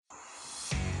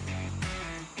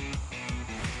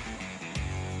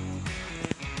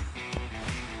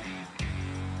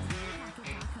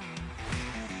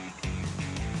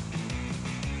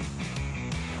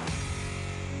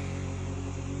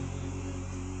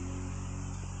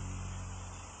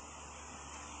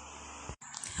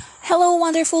Hello,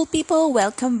 wonderful people.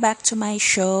 Welcome back to my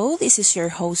show. This is your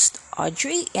host,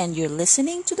 Audrey, and you're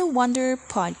listening to the Wonder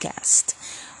Podcast.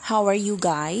 How are you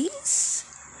guys?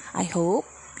 I hope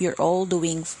you're all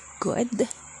doing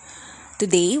good.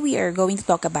 Today, we are going to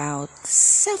talk about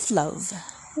self love.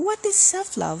 What is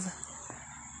self love?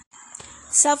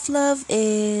 Self love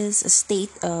is a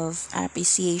state of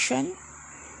appreciation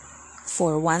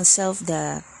for oneself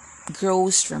that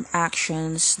grows from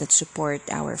actions that support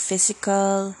our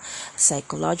physical,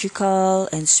 psychological,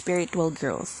 and spiritual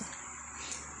growth.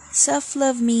 Self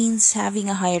love means having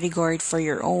a high regard for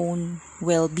your own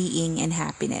well being and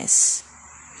happiness.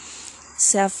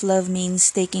 Self love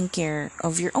means taking care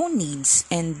of your own needs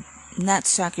and not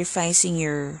sacrificing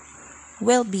your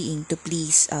well being to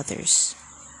please others.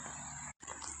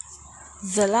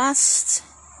 The last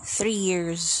 3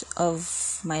 years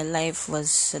of my life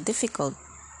was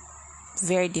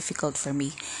very difficult for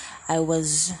me. I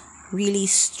was really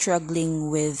struggling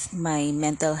with my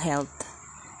mental health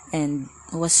and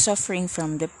was suffering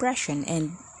from depression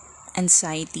and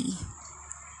anxiety.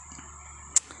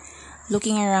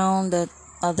 Looking around at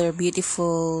other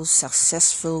beautiful,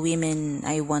 successful women,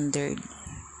 I wondered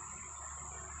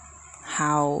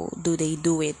how do they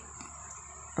do it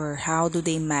or how do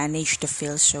they manage to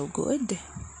feel so good?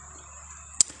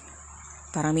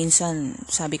 Parang minsan,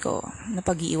 sabi ko,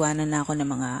 napag-iiwanan na ako ng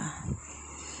mga,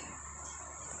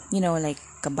 like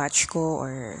kabatch ko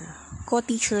or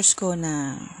co-teachers ko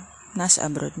na nasa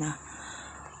abroad na.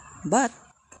 But,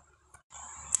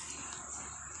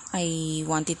 I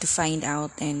wanted to find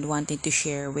out and wanted to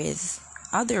share with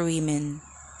other women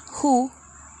who,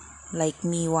 like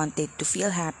me, wanted to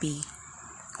feel happy,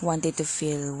 wanted to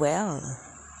feel well,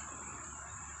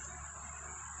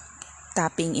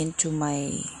 tapping into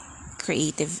my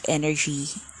creative energy.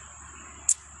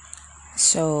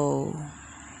 So,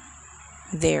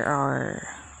 there are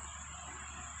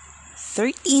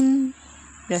 13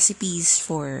 recipes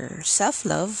for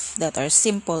self-love that are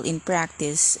simple in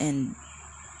practice and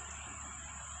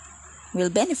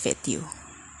will benefit you.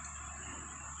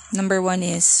 Number 1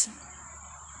 is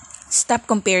stop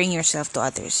comparing yourself to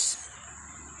others.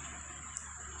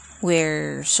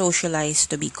 We're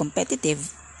socialized to be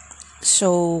competitive,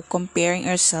 so comparing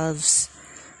ourselves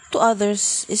to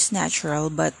others is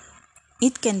natural, but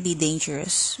it can be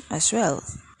dangerous as well.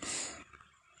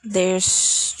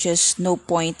 There's just no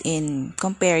point in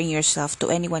comparing yourself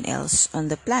to anyone else on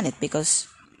the planet because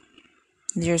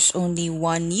there's only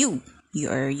one you. You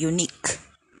are unique.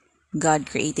 God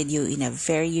created you in a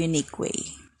very unique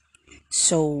way.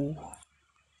 So,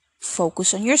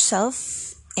 focus on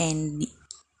yourself and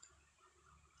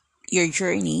your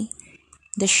journey.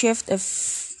 The shift of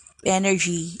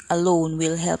energy alone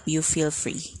will help you feel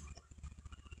free.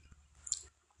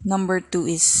 Number 2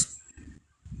 is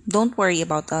don't worry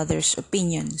about others'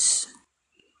 opinions.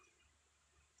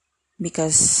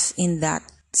 Because in that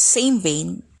same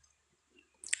vein,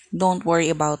 don't worry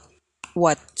about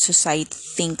what society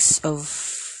thinks of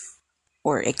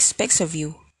or expects of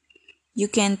you. You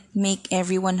can't make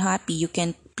everyone happy. You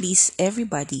can't please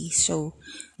everybody. So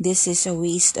this is a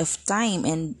waste of time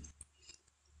and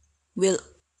will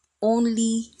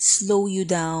only slow you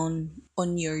down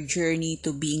on your journey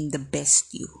to being the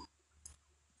best you.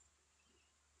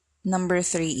 Number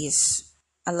 3 is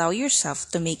allow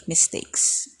yourself to make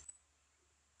mistakes.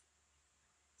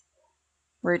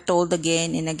 We're told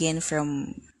again and again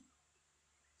from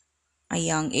a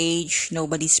young age,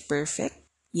 nobody's perfect.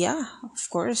 Yeah, of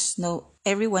course, no,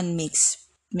 everyone makes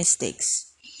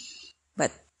mistakes.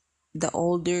 But the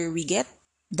older we get,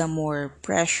 the more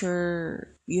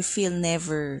pressure you feel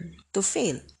never to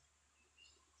fail.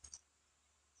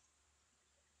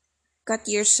 Cut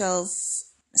yourself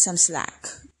some slack.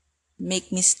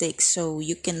 Make mistakes so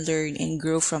you can learn and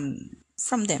grow from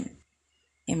them.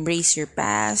 Embrace your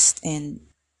past and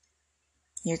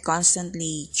you're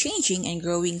constantly changing and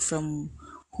growing from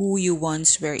who you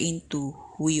once were into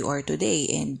who you are today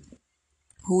and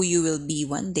who you will be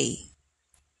one day.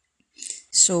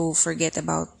 So forget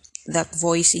about that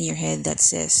voice in your head that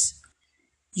says,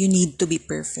 you need to be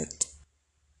perfect.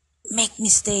 Make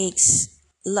mistakes,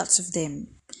 lots of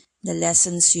them. The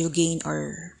lessons you'll gain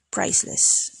are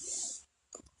priceless.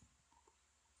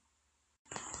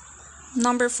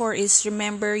 Number 4 is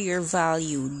remember your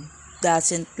value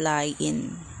doesn't lie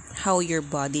in how your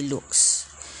body looks.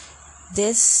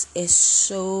 This is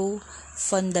so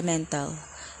fundamental.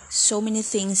 So many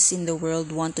things in the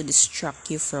world want to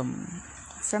distract you from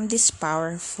this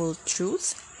powerful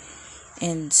truth,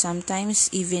 and sometimes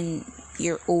even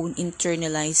your own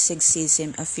internalized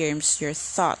sexism affirms your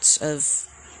thoughts of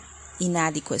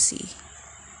inadequacy.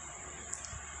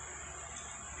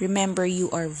 Remember, you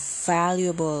are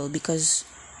valuable because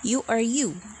you are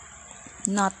you,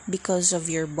 not because of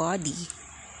your body.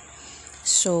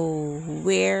 So,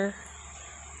 wear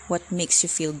what makes you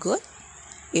feel good.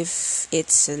 If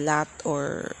it's a lot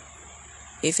or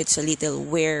if it's a little,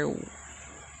 wear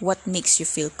what makes you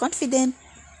feel confident,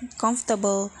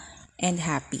 comfortable, and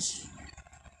happy.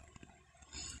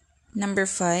 Number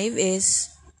 5 is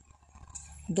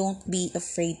don't be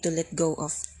afraid to let go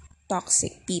of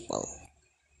toxic people.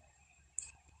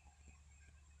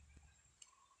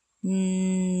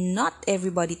 Not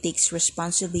everybody takes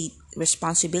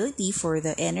responsibility for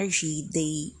the energy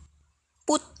they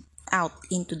put out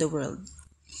into the world.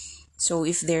 So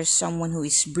if there's someone who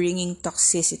is bringing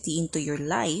toxicity into your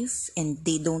life and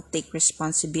they don't take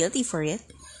responsibility for it,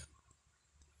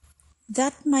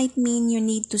 that might mean you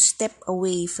need to step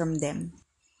away from them.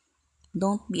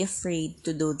 Don't be afraid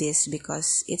to do this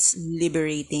because it's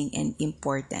liberating and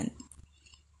important.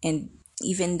 And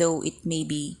even though it may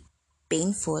be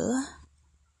painful,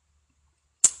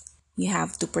 you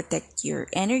have to protect your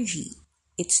energy.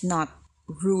 It's not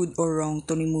rude or wrong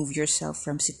to remove yourself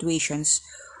from situations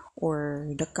or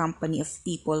the company of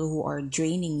people who are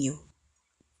draining you.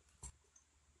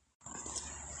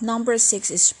 Number 6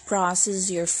 is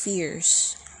process your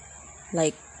fears.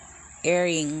 Like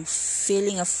airing,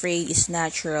 feeling afraid is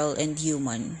natural and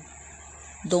human.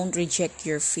 Don't reject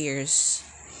your fears.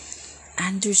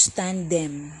 Understand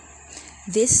them.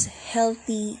 This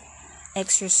healthy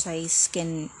exercise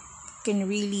can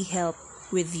really help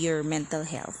with your mental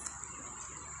health.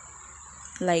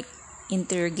 Like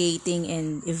interrogating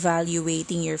and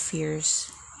evaluating your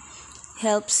fears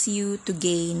helps you to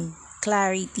gain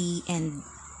clarity and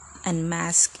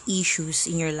unmask issues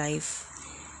in your life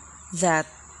that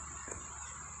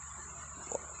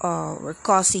were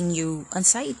causing you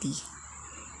anxiety.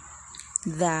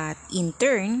 That in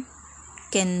turn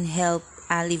can help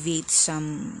alleviate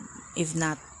some, if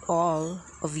not all,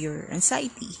 of your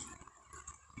anxiety.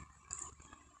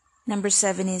 Number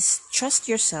 7 is trust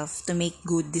yourself to make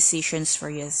good decisions for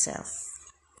yourself.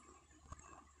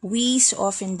 We so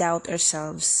often doubt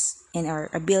ourselves and our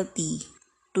ability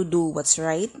to do what's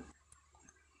right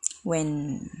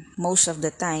when most of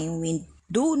the time we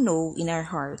do know in our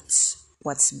hearts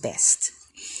what's best.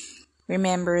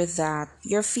 Remember that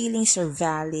your feelings are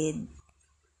valid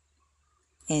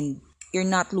and you're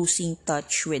not losing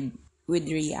touch with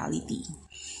reality.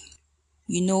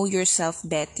 You know yourself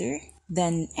better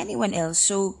than anyone else,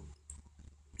 so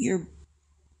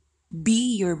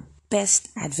be your best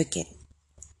advocate.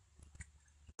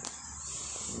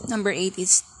 Number 8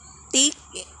 is take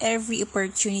every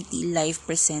opportunity life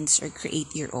presents or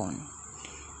create your own.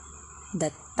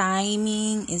 The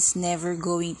timing is never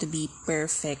going to be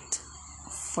perfect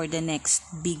for the next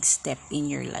big step in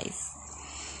your life.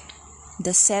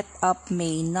 The setup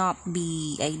may not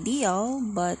be ideal,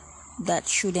 but that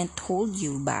shouldn't hold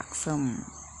you back from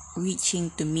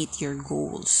reaching to meet your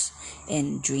goals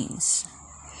and dreams.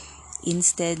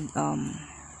 Instead,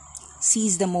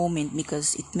 seize the moment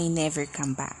because it may never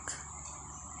come back.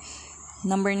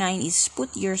 Number 9 is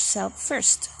put yourself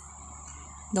first.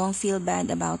 Don't feel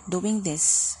bad about doing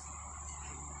this.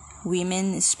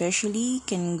 Women especially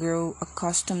can grow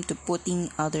accustomed to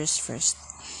putting others first.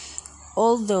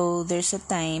 Although there's a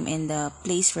time and a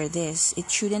place for this,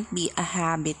 it shouldn't be a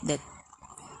habit that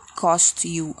costs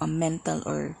you a mental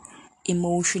or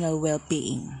emotional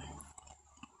well-being.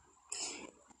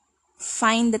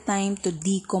 Find the time to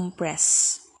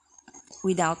decompress.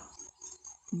 Without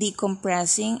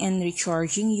decompressing and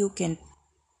recharging, you can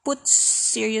put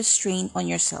serious strain on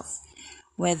yourself.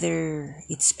 Whether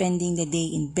it's spending the day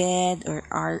in bed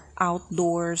or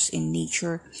outdoors in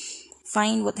nature,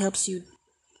 find what helps you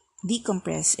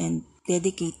decompress and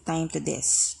dedicate time to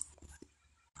this.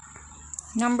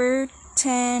 Number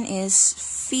 10 is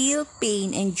feel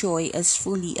pain and joy as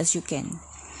fully as you can.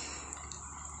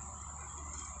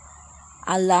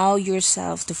 Allow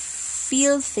yourself to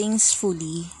feel things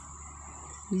fully.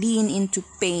 Lean into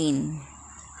pain.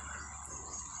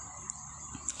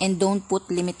 And don't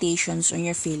put limitations on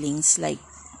your feelings like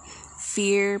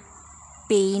fear,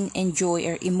 pain, and joy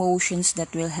are emotions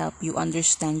that will help you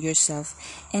understand yourself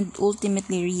and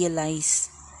ultimately realize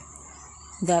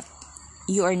that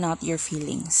you are not your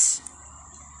feelings.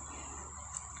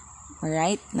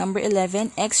 Alright, number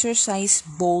 11, exercise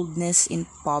boldness in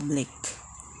public.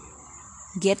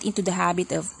 Get into the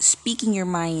habit of speaking your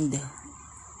mind.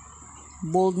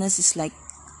 Boldness is like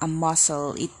a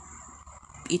muscle.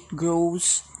 It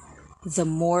grows the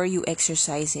more you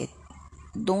exercise it.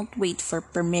 Don't wait for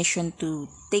permission to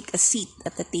take a seat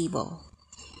at the table.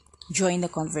 Join the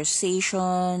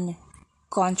conversation,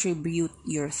 contribute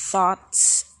your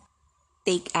thoughts,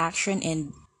 take action,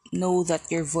 and know that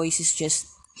your voice is just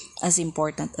as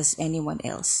important as anyone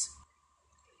else.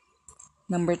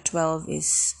 Number 12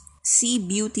 is see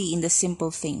beauty in the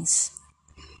simple things.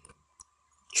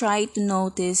 Try to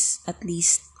notice at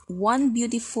least one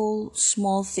beautiful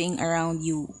small thing around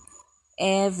you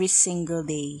every single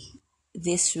day.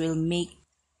 This will make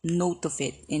note of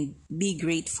it and be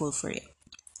grateful for it.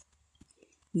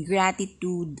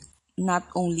 Gratitude not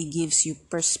only gives you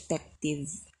perspective,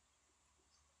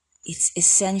 it's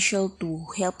essential to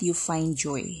help you find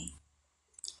joy.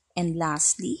 And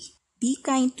lastly, be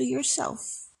kind to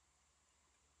yourself.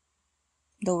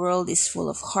 The world is full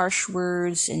of harsh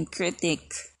words and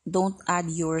critic. Don't add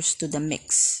yours to the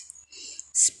mix.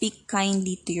 Speak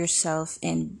kindly to yourself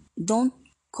and don't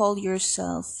call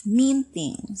yourself mean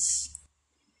things.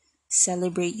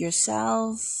 Celebrate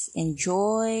yourself,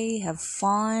 enjoy, have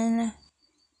fun.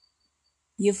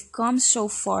 You've come so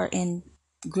far and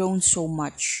grown so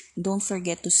much. Don't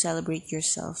forget to celebrate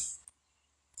yourself.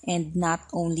 And not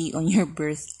only on your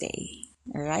birthday.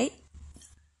 Alright?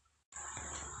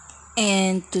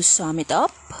 And to sum it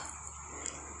up,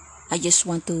 I just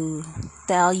want to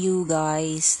tell you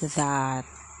guys that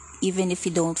even if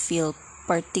you don't feel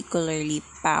particularly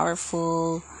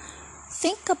powerful,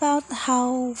 think about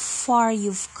how far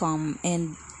you've come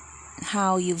and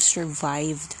how you've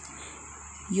survived.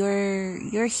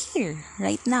 You're here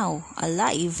right now,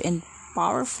 alive and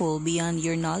powerful beyond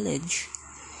your knowledge.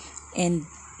 And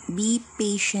be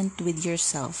patient with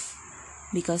yourself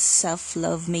because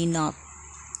self-love may not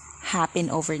happen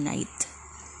overnight.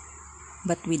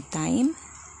 But with time,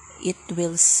 it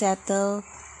will settle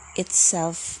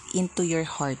itself into your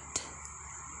heart.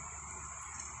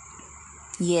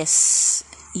 Yes,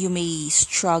 you may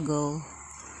struggle,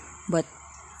 but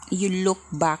you look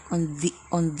back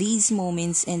on these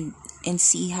moments and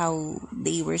see how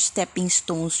they were stepping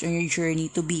stones on your journey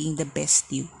to being the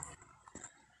best you.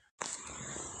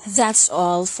 That's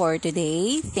all for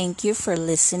today. Thank you for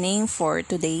listening for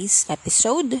today's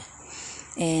episode.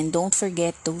 And don't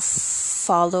forget to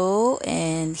follow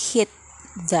and hit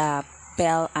the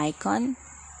bell icon.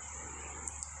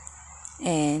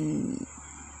 And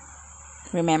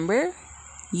remember,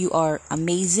 you are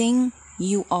amazing.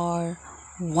 You are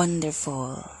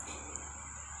wonderful.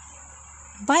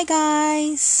 Bye,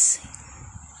 guys.